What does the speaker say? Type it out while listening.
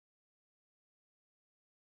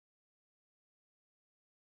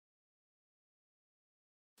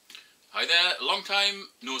Hi there, long time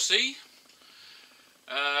no see.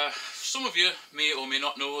 Some of you may or may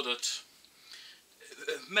not know that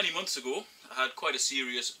many months ago I had quite a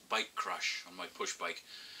serious bike crash on my push bike.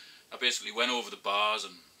 I basically went over the bars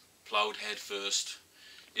and ploughed head first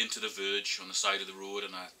into the verge on the side of the road,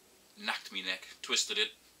 and I knacked my neck, twisted it,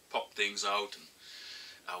 popped things out, and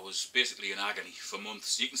I was basically in agony for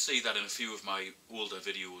months. You can see that in a few of my older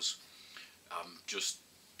videos. I'm just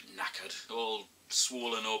knackered, all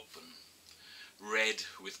swollen up and red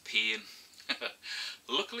with pain.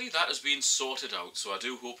 Luckily that has been sorted out, so I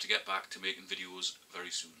do hope to get back to making videos very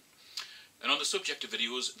soon. And on the subject of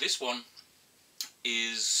videos, this one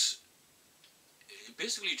is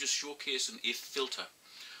basically just showcasing a filter,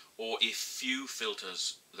 or a few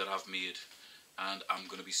filters that I've made and I'm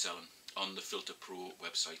going to be selling on the Filter Pro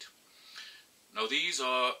website. Now these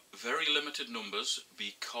are very limited numbers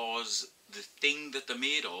because the thing that they're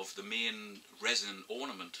made of, the main resin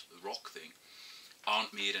ornament, the rock thing,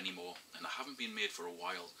 aren't made anymore, and they haven't been made for a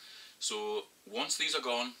while. So once these are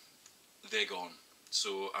gone, they're gone.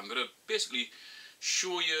 So I'm going to basically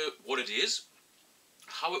show you what it is,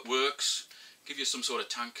 how it works, give you some sort of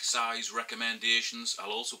tank size recommendations.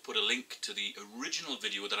 I'll also put a link to the original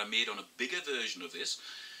video that I made on a bigger version of this,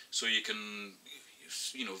 so you can,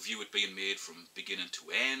 you know, view it being made from beginning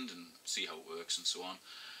to end and see how it works and so on,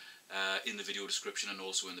 in the video description and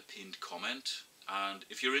also in the pinned comment. And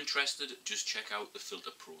if you're interested, just check out the Filter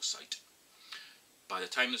Pro site. By the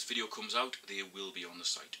time this video comes out, they will be on the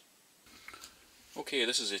site. Okay,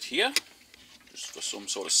 this is it here. Just for some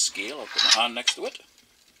sort of scale, I'll put my hand next to it.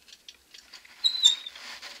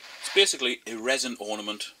 It's basically a resin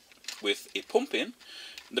ornament with a pump in.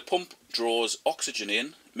 The pump draws oxygen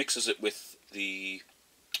in, mixes it with the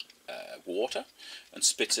water, and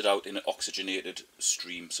spits it out in an oxygenated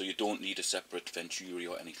stream. So you don't need a separate venturi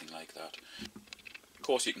or anything like that. Of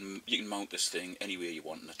course, you can mount this thing anywhere you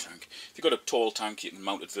want in the tank. If you've got a tall tank, you can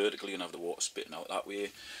mount it vertically and have the water spitting out that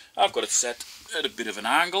way. I've got it set at a bit of an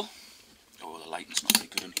angle. Oh, the lighting's not very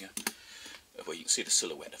good in here. Well, you can see the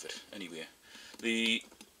silhouette of it. Anyway, the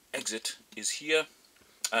exit is here,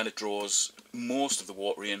 and it draws most of the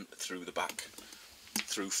water in through the back,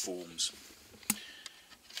 through foams.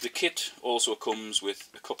 The kit also comes with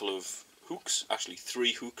a couple of hooks, actually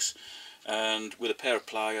 3 hooks, and with a pair of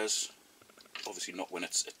pliers. Obviously not when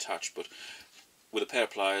it's attached, but with a pair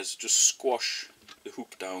of pliers, just squash the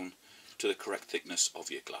hoop down to the correct thickness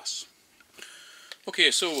of your glass.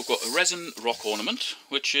 Okay, so we've got a resin rock ornament,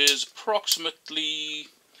 which is approximately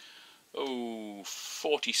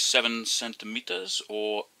 47 centimeters,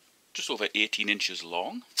 or just over 18 inches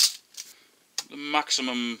long. The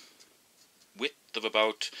maximum width of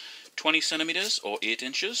about 20 centimeters or 8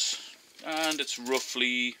 inches, and it's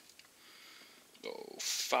roughly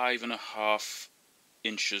 5.5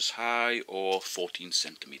 inches high or 14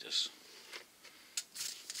 centimeters.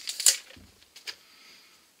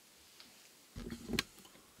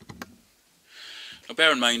 Now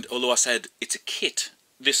bear in mind, although I said it's a kit,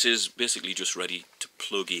 this is basically just ready to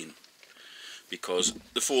plug in, because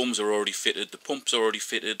the foams are already fitted, the pumps are already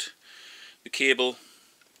fitted, the cable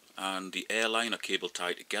and the air line are cable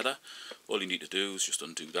tied together. All you need to do is just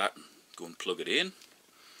undo that and go and plug it in.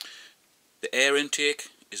 The air intake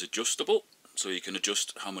is adjustable, so you can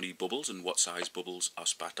adjust how many bubbles and what size bubbles are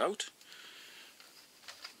spat out.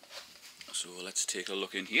 So let's take a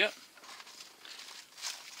look in here.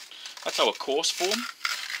 That's our coarse foam.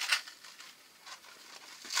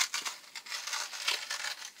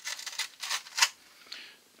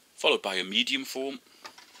 Followed by a medium foam.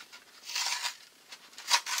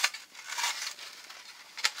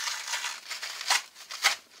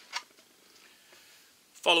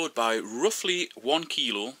 Followed by roughly 1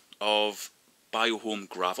 kilo of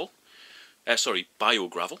Biogravel,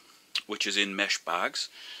 which is in mesh bags.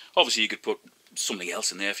 Obviously you could put something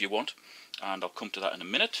else in there if you want, and I'll come to that in a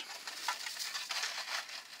minute.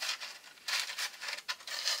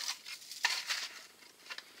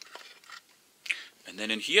 And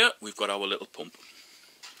then in here we've got our little pump.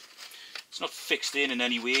 It's not fixed in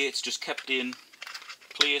any way, it's just kept in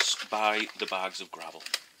place by the bags of gravel.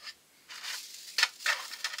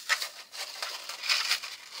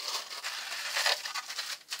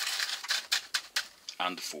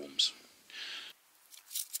 And the foams.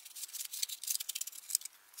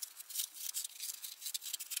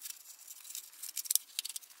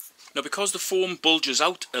 Now because the foam bulges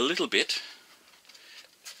out a little bit,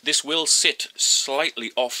 this will sit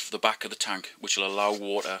slightly off the back of the tank, which will allow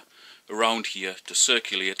water around here to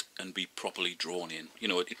circulate and be properly drawn in. You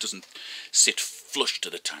know, it doesn't sit flush to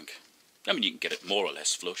the tank. I mean, you can get it more or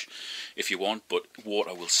less flush if you want, but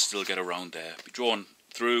water will still get around there, be drawn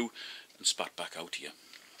through, and spat back out here.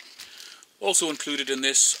 Also included in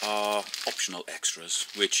this are optional extras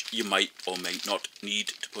which you might or may not need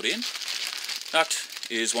to put in. That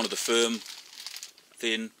is one of the firm,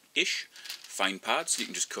 thin-ish fine pads. You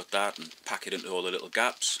can just cut that and pack it into all the little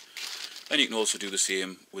gaps. And you can also do the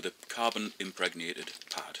same with a carbon impregnated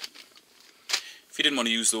pad. If you didn't want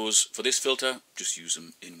to use those for this filter, just use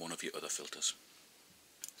them in one of your other filters.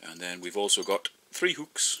 And then we've also got 3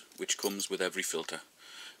 hooks which comes with every filter.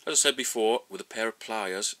 As I said before, with a pair of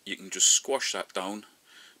pliers you can just squash that down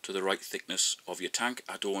to the right thickness of your tank.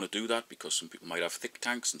 I don't want to do that because some people might have thick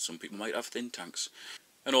tanks and some people might have thin tanks.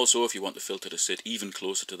 And also if you want the filter to sit even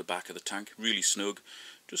closer to the back of the tank, really snug,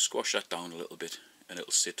 just squash that down a little bit and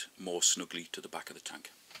it'll sit more snugly to the back of the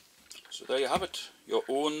tank. So there you have it, your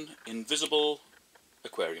own invisible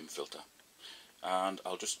aquarium filter. And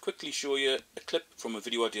I'll just quickly show you a clip from a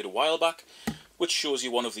video I did a while back which shows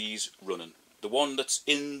you one of these running. The one that's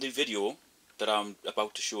in the video that I'm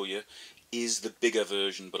about to show you is the bigger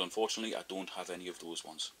version, but unfortunately I don't have any of those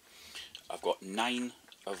ones. I've got 9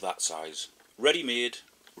 of that size, ready made,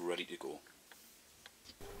 ready to go.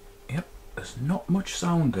 Yep, there's not much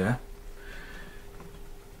sound there.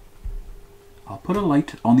 I'll put a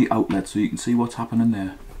light on the outlet so you can see what's happening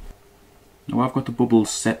there. Now I've got the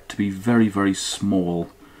bubbles set to be very, very small,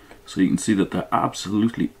 so you can see that they're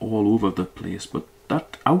absolutely all over the place, but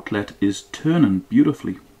that outlet is turning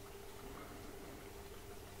beautifully.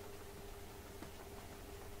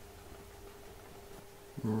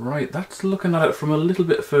 Right, that's looking at it from a little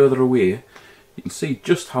bit further away. You can see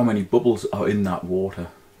just how many bubbles are in that water.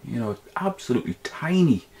 You know, it's absolutely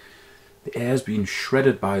tiny. The air's being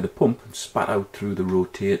shredded by the pump and spat out through the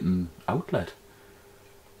rotating outlet.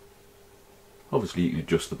 Obviously you can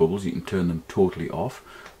adjust the bubbles, you can turn them totally off,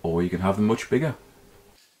 or you can have them much bigger.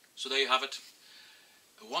 So there you have it.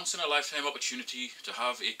 A once in a lifetime opportunity to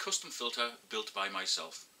have a custom filter built by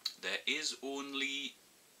myself. There is only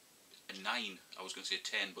 9, I was going to say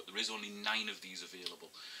 10, but there is only 9 of these available,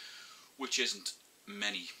 which isn't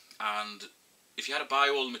many. And if you had to buy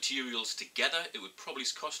all the materials together, it would probably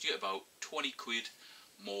cost you about 20 quid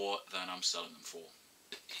more than I'm selling them for.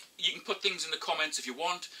 You can put things in the comments if you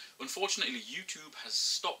want. Unfortunately, YouTube has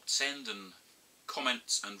stopped sending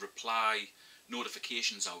comments and reply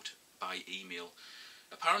notifications out by email.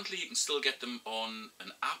 Apparently you can still get them on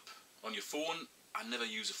an app on your phone. I never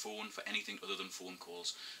use a phone for anything other than phone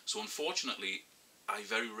calls. So unfortunately, I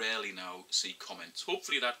very rarely now see comments.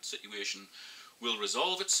 Hopefully that situation will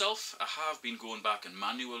resolve itself. I have been going back and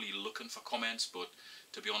manually looking for comments, but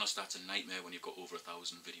to be honest, that's a nightmare when you've got over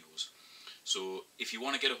 1,000 videos. So if you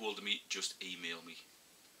want to get a hold of me, just email me.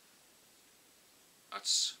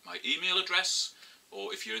 That's my email address,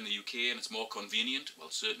 or if you're in the UK and it's more convenient, well,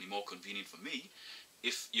 certainly more convenient for me,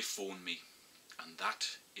 if you phone me. And that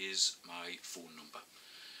is my phone number.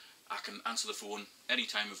 I can answer the phone any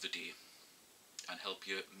time of the day and help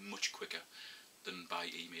you much quicker than by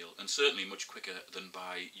email, and certainly much quicker than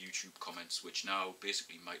by YouTube comments, which now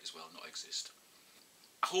basically might as well not exist.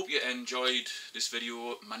 I hope you enjoyed this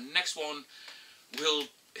video. My next one will,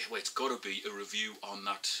 well, it's got to be a review on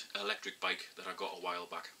that electric bike that I got a while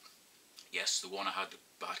back. Yes, the one I had the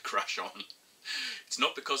bad crash on. It's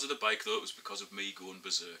not because of the bike though, it was because of me going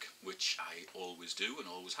berserk, which I always do and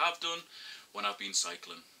always have done when I've been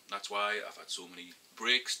cycling. That's why I've had so many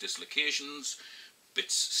breaks, dislocations,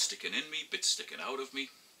 bits sticking in me, bits sticking out of me,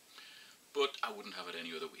 but I wouldn't have it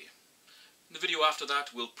any other way. The video after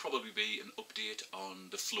that will probably be an update on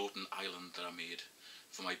the floating island that I made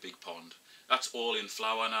for my big pond. That's all in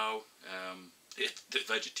flower now. The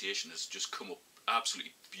vegetation has just come up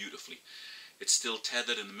absolutely beautifully. It's still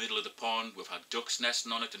tethered in the middle of the pond. We've had ducks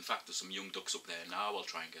nesting on it. In fact, there's some young ducks up there now. I'll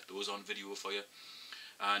try and get those on video for you.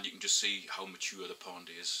 And you can just see how mature the pond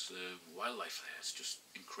is. The wildlife there is just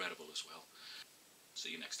incredible as well.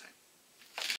 See you next time.